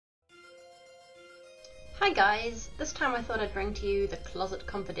Hi guys, this time I thought I'd bring to you the Closet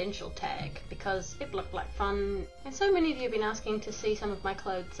Confidential tag because it looked like fun and so many of you have been asking to see some of my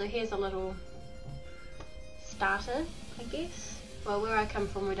clothes, so here's a little starter, I guess. Well, where I come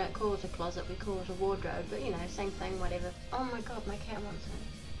from we don't call it a closet, we call it a wardrobe, but you know, same thing, whatever. Oh my god, my cat wants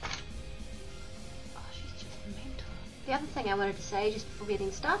me. Oh, she's just mental. The other thing I wanted to say just before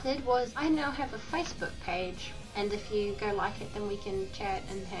getting started was I now have a Facebook page, and if you go like it then we can chat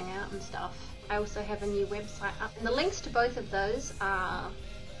and hang out and stuff. I also have a new website up, and the links to both of those are,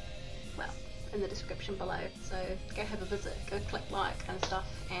 well, in the description below. So go have a visit, go click like and stuff,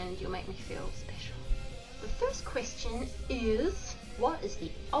 and you'll make me feel special. The first question is, what is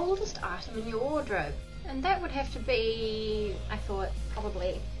the oldest item in your wardrobe? And that would have to be, I thought,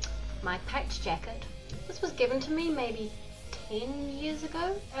 probably my patch jacket. This was given to me maybe 10 years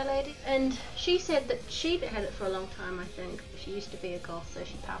ago, a lady, and she said that she'd had it for a long time. I think she used to be a goth, so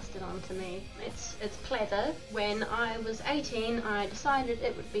she passed it on to me. It's pleather. When I was 18 I decided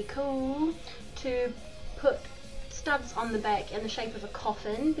it would be cool to put studs on the back in the shape of a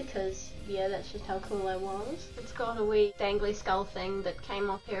coffin because yeah, that's just how cool I was. It's got a wee dangly skull thing that came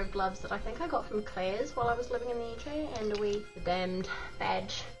off a pair of gloves that I think I got from Claire's while I was living in the UK, and a wee The Damned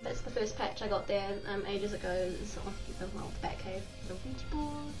badge. That's the first patch I got there ages ago. It's on the back cave. The Ouija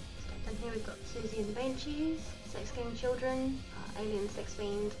board. Stuff in here we've got Susie and the Banshees, Sex Gang Children, Alien Sex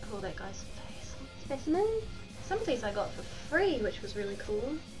Fiend, oh that guy's face. Specimen. Some of these I got for free, which was really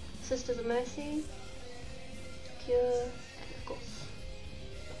cool. Sisters of Mercy, Cure, and of course.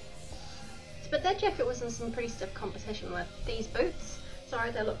 But that jacket was in some pretty stiff competition with these boots.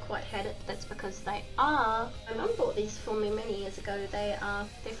 Sorry, they look quite had it. That's because they are. My mum bought these for me many years ago. They're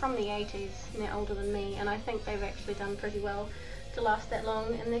from the 80s and they're older than me, and I think they've actually done pretty well to last that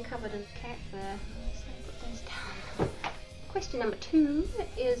long, and they're covered in cat fur. So put those down. Question number 2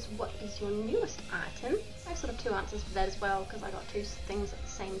 is, what is your newest item? I have sort of 2 answers for that as well because I got 2 things at the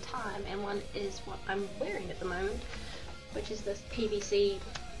same time, and one is what I'm wearing at the moment, which is this PVC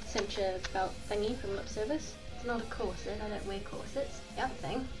cincher belt thingy from Lip Service. It's not a corset, I don't wear corsets. The other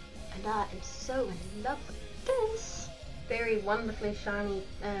thing, and I am so in love with this very wonderfully shiny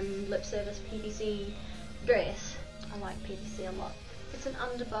Lip Service PVC dress. I like PVC a lot. It's an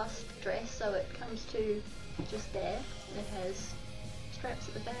underbust dress, so it comes to just there. It has straps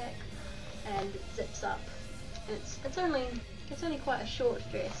at the back and it zips up, and it's only quite a short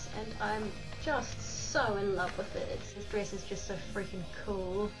dress, and I'm just so in love with it. This dress is just so freaking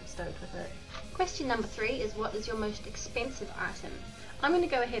cool. I'm stoked with it. Question number 3 is, what is your most expensive item? I'm going to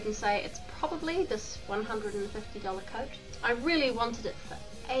go ahead and say it's probably this $150 coat. I really wanted it for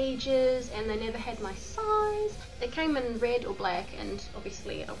ages and they never had my size. It came in red or black, and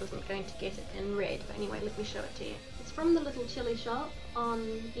obviously I wasn't going to get it in red, but anyway, let me show it to you. It's from the Little Chili Shop on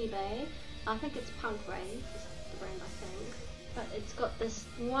eBay. I think it's Punk Rave, is the brand I think. But it's got this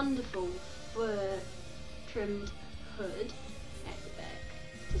wonderful fur trimmed hood at the back.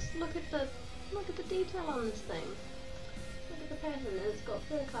 Just look at the detail on this thing. Look at the pattern. It's got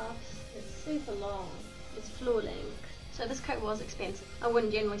fur cuffs. It's super long. It's floor length. So this coat was expensive. I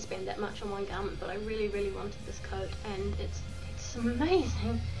wouldn't generally spend that much on one garment, but I really wanted this coat, and it's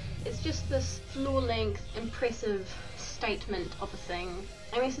amazing. It's just this floor length impressive statement of a thing.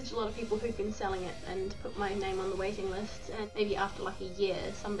 I messaged a lot of people who've been selling it and put my name on the waiting list, and maybe after like a year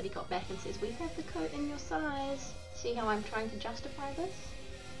somebody got back and says, we have the coat in your size. See how I'm trying to justify this?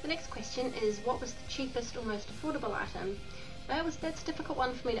 The next question is, what was the cheapest or most affordable item? That's a difficult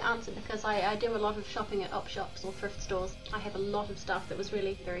one for me to answer because I do a lot of shopping at op shops or thrift stores. I have a lot of stuff that was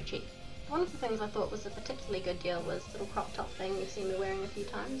really very cheap. One of the things I thought was a particularly good deal was the little crop top thing you've seen me wearing a few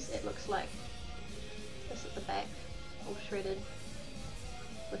times. It looks like this at the back, all shredded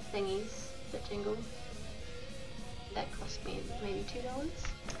with thingies that jingle. That cost me maybe $2.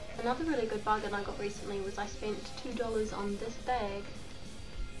 Another really good bargain I got recently was I spent $2 on this bag.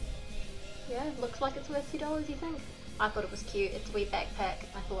 Yeah, looks like it's worth $2, you think? I thought it was cute. It's a wee backpack.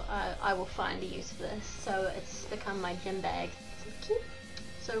 I thought I will find a use for this, so it's become my gym bag. It's cute.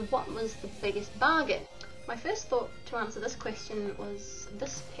 So what was the biggest bargain? My first thought to answer this question was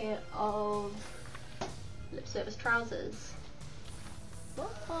this pair of Lip Service trousers.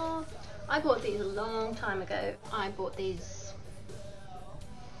 What? I bought these a long time ago. I bought these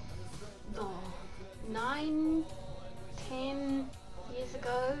 9, 10 years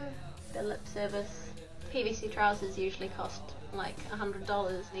ago. The Lip Service PVC trousers usually cost like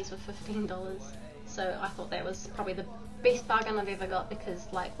 $100. These were $15. So I thought that was probably the best bargain I've ever got because,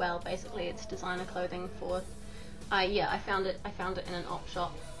 like, well, basically it's designer clothing for. I found it in an op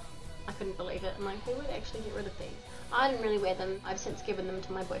shop. I couldn't believe it. I'm like, who would actually get rid of these? I didn't really wear them. I've since given them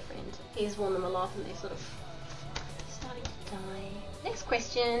to my boyfriend. He's worn them a lot and they're sort of starting to die. Next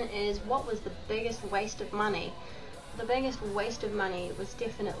question is, what was the biggest waste of money? The biggest waste of money was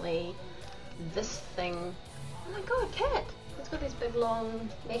definitely this thing. Oh my god, cat! It's got these big long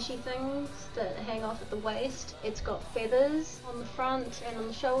meshy things that hang off at the waist. It's got feathers on the front and on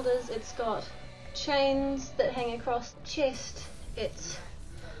the shoulders. It's got chains that hang across the chest. It's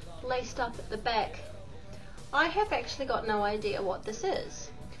laced up at the back. I have actually got no idea what this is.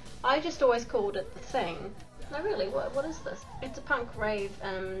 I just always called it the thing. No, really, what is this? It's a punk rave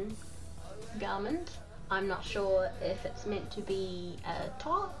garment. I'm not sure if it's meant to be a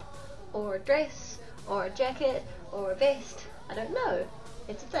top or a dress or a jacket or a vest. I don't know.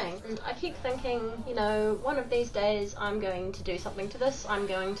 It's a thing. And I keep thinking, you know, one of these days I'm going to do something to this. I'm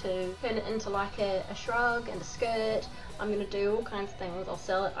going to turn it into like a shrug and a skirt. I'm going to do all kinds of things. I'll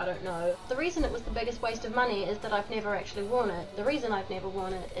sell it. I don't know. The reason it was the biggest waste of money is that I've never actually worn it. The reason I've never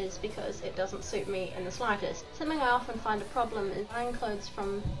worn it is because it doesn't suit me in the slightest. Something I often find a problem is buying clothes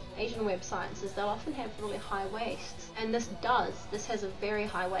from Asian websites is they'll often have really high waists. And this does. This has a very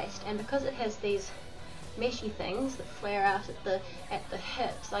high waist. And because it has these meshy things that flare out at the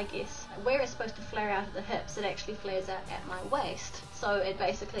hips, I guess. Where it's supposed to flare out at the hips, it actually flares out at my waist. So it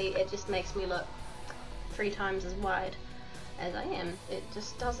just makes me look 3 times as wide as I am. It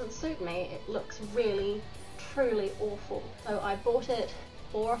just doesn't suit me. It looks really, truly awful. So I bought it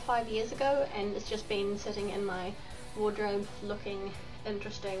 4 or 5 years ago and it's just been sitting in my wardrobe looking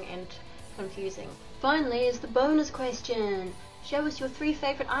interesting and confusing. Finally is the bonus question. Show us your 3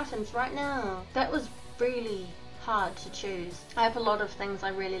 favourite items right now. That was really hard to choose. I have a lot of things I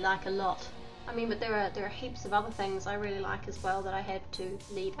really like a lot. I mean, but there are heaps of other things I really like as well that I had to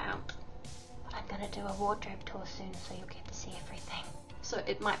leave out. But I'm gonna do a wardrobe tour soon, so you'll get to see everything. So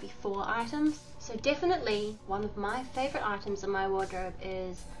it might be 4 items. So definitely one of my favourite items in my wardrobe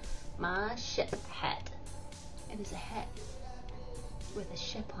is my ship hat. It is a hat with a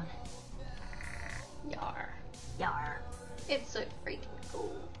ship on it. Yar. Yar. It's so freaking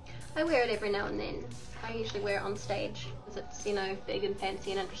cool. I wear it every now and then. I usually wear it on stage because it's, you know, big and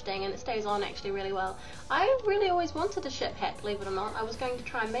fancy and interesting, and it stays on actually really well. I really always wanted a ship hat, believe it or not. I was going to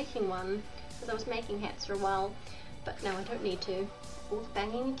try making one because I was making hats for a while, but no, I don't need to. All the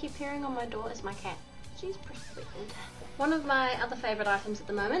banging you keep hearing on my door is my cat. She's pretty weird. One of my other favourite items at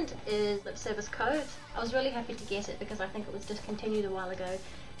the moment is lip service coat. I was really happy to get it because I think it was discontinued a while ago,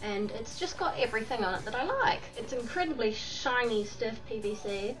 and it's just got everything on it that I like. It's incredibly shiny, stiff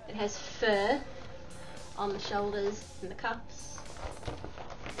PVC. It has fur on the shoulders and the cuffs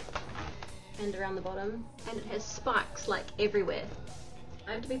and around the bottom, and it has spikes like everywhere.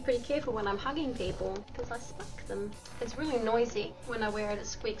 I have to be pretty careful when I'm hugging people because I spike them. It's really noisy. When I wear it, it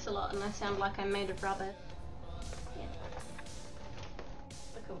squeaks a lot and I sound like I'm made of rubber. Yeah.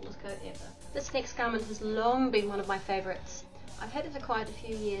 The coolest coat ever. This next garment has long been one of my favourites. I've had it for quite a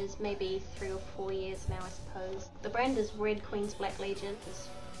few years, maybe 3 or 4 years now I suppose. The brand is Red Queen's Black Legion. It's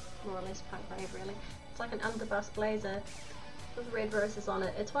more or less punk rave really. It's like an underbust blazer with red roses on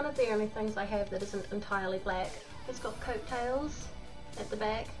it. It's one of the only things I have that isn't entirely black. It's got coattails at the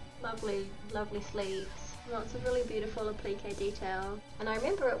back, lovely, lovely sleeves. Lots of really beautiful applique detail. And I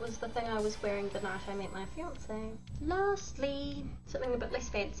remember it was the thing I was wearing the night I met my fiance. Lastly, something a bit less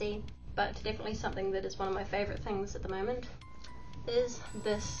fancy, but definitely something that is one of my favourite things at the moment, is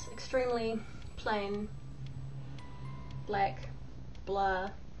this extremely plain black blah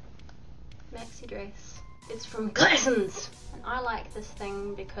maxi dress. It's from Chrysaalis, and I like this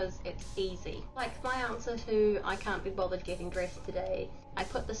thing because it's easy. Like my answer to I can't be bothered getting dressed today, I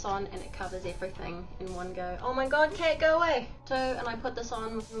put this on and it covers everything in one go. Oh my god, Kate, go away! So, and I put this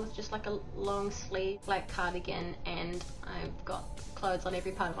on with just like a long sleeve black cardigan, and I've got clothes on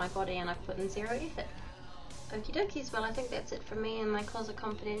every part of my body and I've put in 0 effort. Okie dokies, well I think that's it from me and my Closet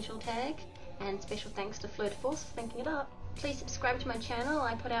Confidential tag, and special thanks to Flirt Force for thinking it up. Please subscribe to my channel.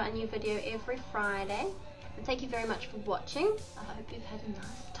 I put out a new video every Friday. And thank you very much for watching. I hope you've had a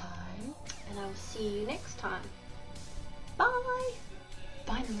nice time, and I will see you next time. Bye!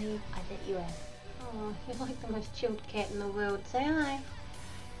 Finally, I let you in. Oh, you're like the most chilled cat in the world. Say hi.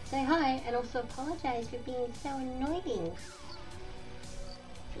 Say hi, and also apologise for being so annoying.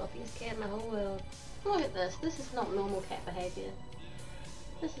 Floppiest cat in the whole world. Look at this. This is not normal cat behaviour.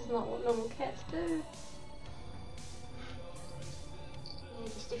 This is not what normal cats do. You're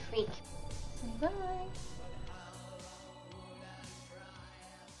just a freak. Say bye.